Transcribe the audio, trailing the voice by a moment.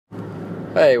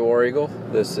Hey War Eagle,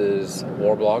 this is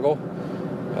War Blogle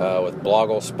with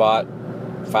BlogleSpot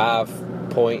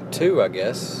 5.2, I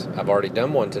guess. I've already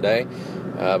done one today,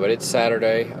 but it's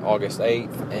Saturday, August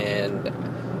 8th, and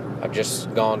I've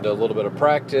just gone to a little bit of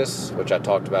practice, which I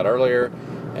talked about earlier,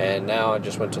 and now I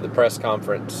just went to the press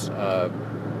conference that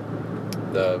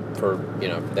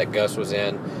Gus was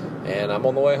in, and I'm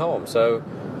on the way home. So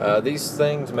these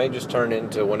things may just turn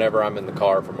into whenever I'm in the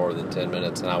car for more than 10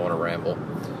 minutes and I want to ramble.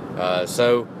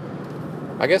 So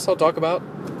I guess I'll talk about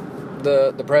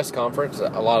the press conference.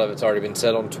 A lot of it's already been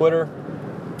said on Twitter.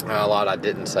 A lot I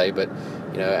didn't say, but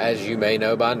as you may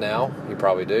know by now, you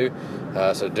probably do.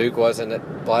 So Duke wasn't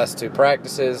at the last two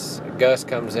practices. Gus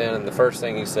comes in, and the first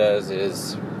thing he says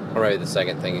is, or maybe the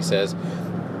second thing he says,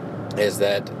 is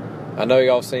that I know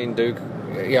y'all seen Duke.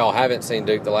 Y'all haven't seen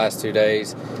Duke the last 2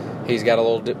 days. He's got a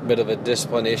little bit of a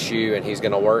discipline issue, and he's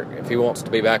going to work. If he wants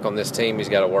to be back on this team, he's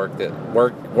got to work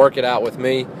it out with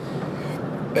me.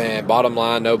 And bottom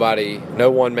line, no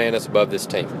one man is above this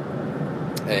team.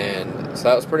 And so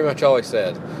that was pretty much all he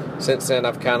said. Since then,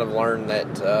 I've kind of learned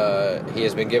that he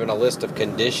has been given a list of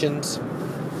conditions.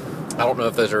 I don't know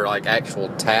if those are like actual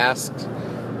tasks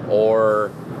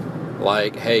or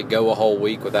like, hey, go a whole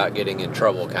week without getting in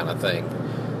trouble kind of thing.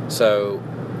 So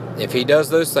if he does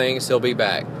those things, he'll be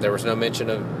back. There was no mention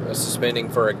of suspending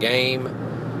for a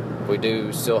game. We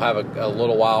do still have a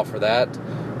little while for that.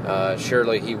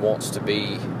 Surely he wants to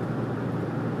be,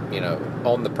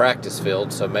 on the practice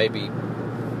field. So maybe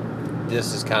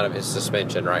this is kind of his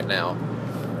suspension right now.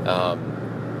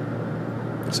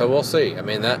 So we'll see. I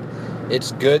mean,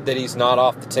 it's good that he's not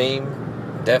off the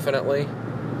team, definitely.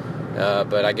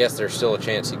 But I guess there's still a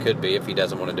chance he could be if he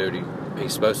doesn't want to do what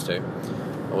he's supposed to.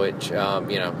 Which,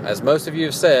 as most of you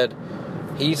have said,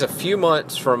 he's a few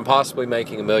months from possibly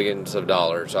making millions of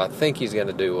dollars. So I think he's going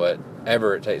to do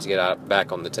whatever it takes to get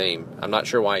back on the team. I'm not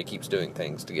sure why he keeps doing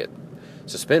things to get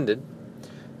suspended.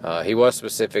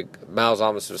 Miles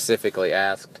Almas specifically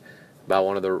asked by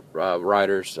one of the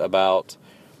writers about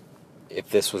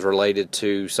if this was related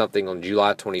to something on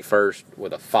July 21st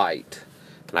with a fight.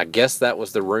 And I guess that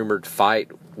was the rumored fight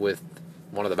with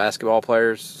one of the basketball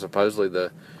players. Supposedly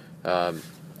the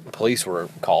police were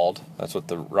called. That's what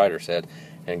the writer said.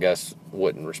 And Gus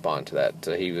wouldn't respond to that.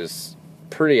 So he was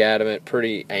pretty adamant,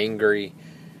 pretty angry,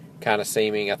 kind of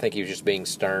seeming. I think he was just being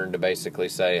stern to basically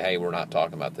say, hey, we're not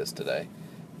talking about this today.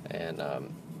 And I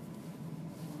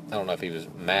don't know if he was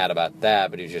mad about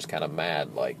that, but he was just kind of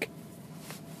mad, like,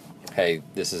 hey,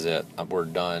 this is it. We're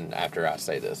done after I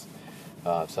say this.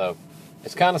 So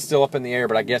it's kind of still up in the air,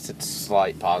 but I guess it's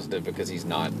slight positive because he's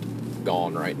not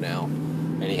gone right now.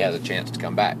 And he has a chance to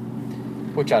come back,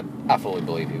 which I fully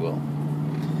believe he will.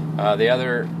 The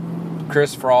other,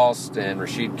 Chris Frost and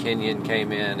Rashid Kenyon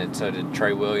came in, and so did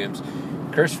Trey Williams.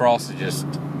 Chris Frost is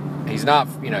he's not,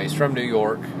 he's from New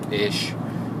York-ish,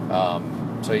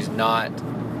 so he's not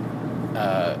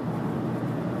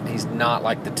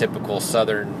like the typical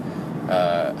Southern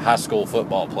high school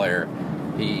football player.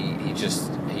 He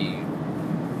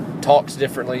talks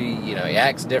differently, he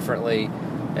acts differently,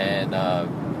 and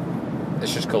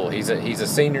it's just cool. He's a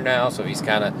senior now, so he's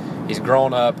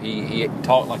grown up. He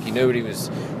talked like he knew what he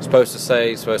was supposed to say.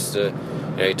 He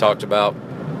talked about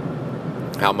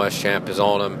how Muschamp is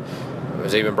on him. It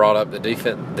was even brought up the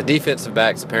defensive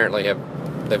backs apparently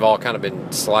they've all kind of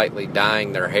been slightly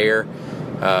dyeing their hair.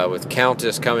 With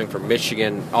Countess coming from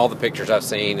Michigan, all the pictures I've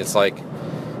seen, it's like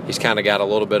he's kind of got a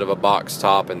little bit of a box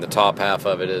top, and the top half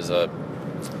of it is kind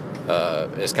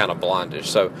of blondish.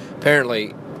 So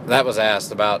apparently that was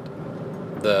asked about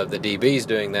the DBs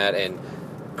doing that, and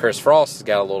Chris Frost has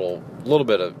got a little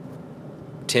bit of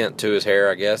tint to his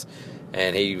hair, I guess,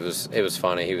 and it was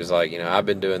funny. He was like, I've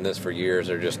been doing this for years.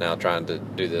 They're just now trying to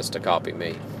do this to copy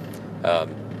me. So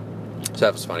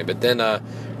that was funny. But then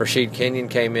Rashid Kenyon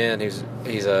came in. He's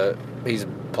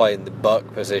playing the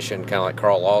buck position, kind of like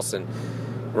Carl Lawson.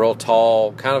 Real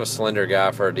tall, kind of a slender guy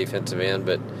for a defensive end,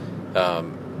 but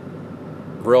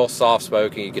real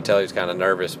soft-spoken. You could tell he was kind of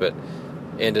nervous, but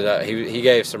ended up he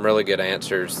gave some really good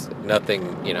answers.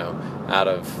 Nothing out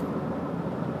of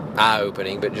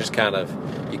eye-opening, but just kind of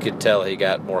you could tell he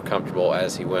got more comfortable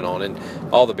as he went on. And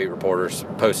all the beat reporters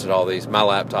posted all these. My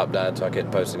laptop died, so I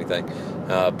couldn't post anything.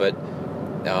 But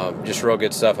just real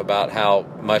good stuff about how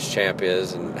Muschamp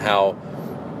is and how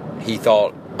he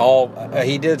thought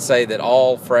he did say that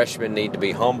all freshmen need to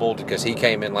be humbled because he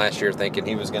came in last year thinking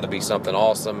he was going to be something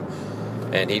awesome.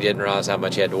 And he didn't realize how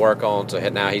much he had to work on, so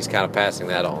now he's kind of passing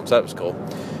that on. So that was cool.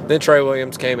 Then Trey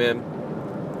Williams came in.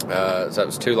 So it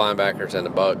was two linebackers and a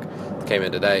buck that came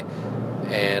in today.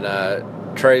 And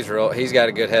Trey's he's got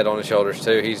a good head on his shoulders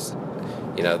too. He's,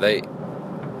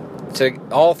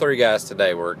 all three guys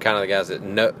today were kind of the guys that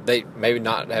know, they maybe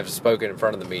not have spoken in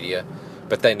front of the media,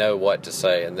 but they know what to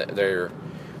say, and you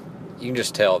can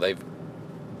just tell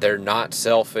they're not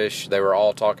selfish. They were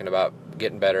all talking about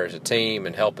getting better as a team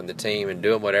and helping the team and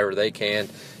doing whatever they can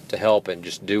to help and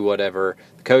just do whatever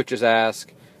the coaches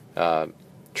ask.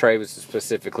 Trey was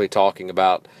specifically talking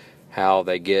about how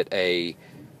they get a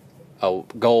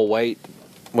goal weight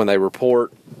when they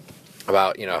report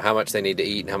about, how much they need to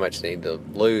eat and how much they need to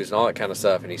lose and all that kind of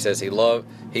stuff. And he says he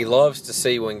loves to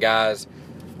see when guys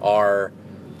are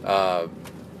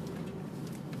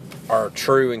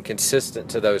true and consistent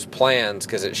to those plans,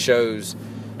 because it shows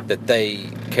that they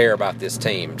care about this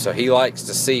team. So he likes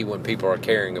to see when people are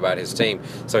caring about his team,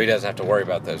 so he doesn't have to worry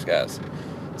about those guys.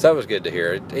 So that was good to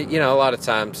hear. A lot of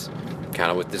times,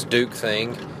 kind of with this Duke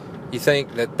thing, you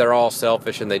think that they're all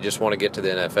selfish and they just want to get to the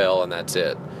NFL and that's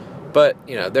it. But,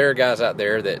 there are guys out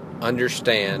there that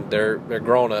understand. They're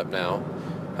grown up now.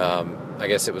 I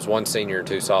guess it was one senior and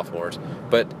two sophomores.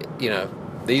 But,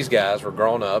 these guys were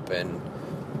grown up and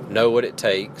know what it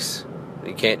takes.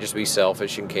 You can't just be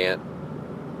selfish. You can't.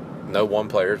 No one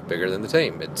player is bigger than the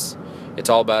team. It's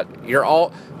all about,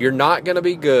 you're not going to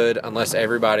be good unless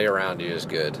everybody around you is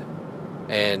good.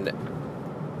 And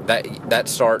that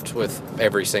starts with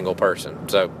every single person.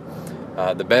 So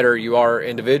the better you are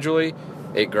individually,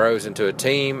 it grows into a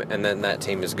team, and then that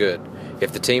team is good.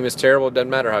 If the team is terrible, it doesn't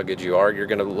matter how good you are. You're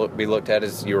going to be looked at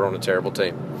as you were on a terrible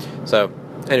team. So,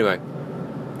 anyway.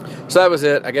 So that was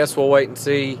it. I guess we'll wait and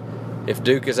see if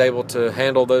Duke is able to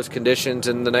handle those conditions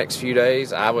in the next few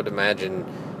days. I would imagine,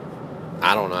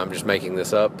 I don't know, I'm just making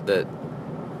this up, that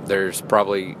it's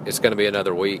going to be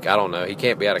another week. I don't know. He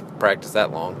can't be out of practice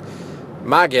that long.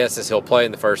 My guess is he'll play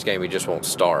in the first game. He just won't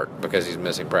start because he's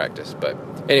missing practice. But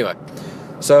anyway.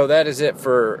 So that is it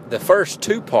for the first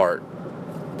two-part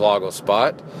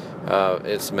BlogleSpot.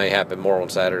 It may happen more on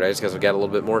Saturdays because we've got a little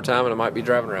bit more time and I might be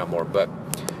driving around more. But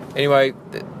anyway,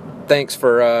 thanks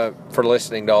for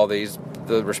listening to all these.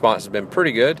 The response has been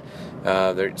pretty good.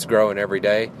 It's growing every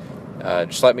day.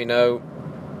 Just let me know.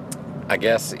 I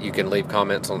guess you can leave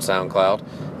comments on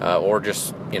SoundCloud or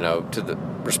just,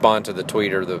 respond to the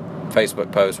tweet or the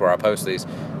Facebook post where I post these.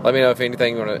 Let me know if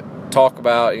anything you want to talk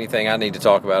about, anything I need to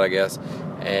talk about, I guess.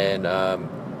 And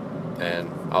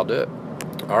I'll do it.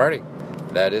 Alrighty.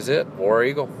 That is it. War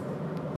Eagle.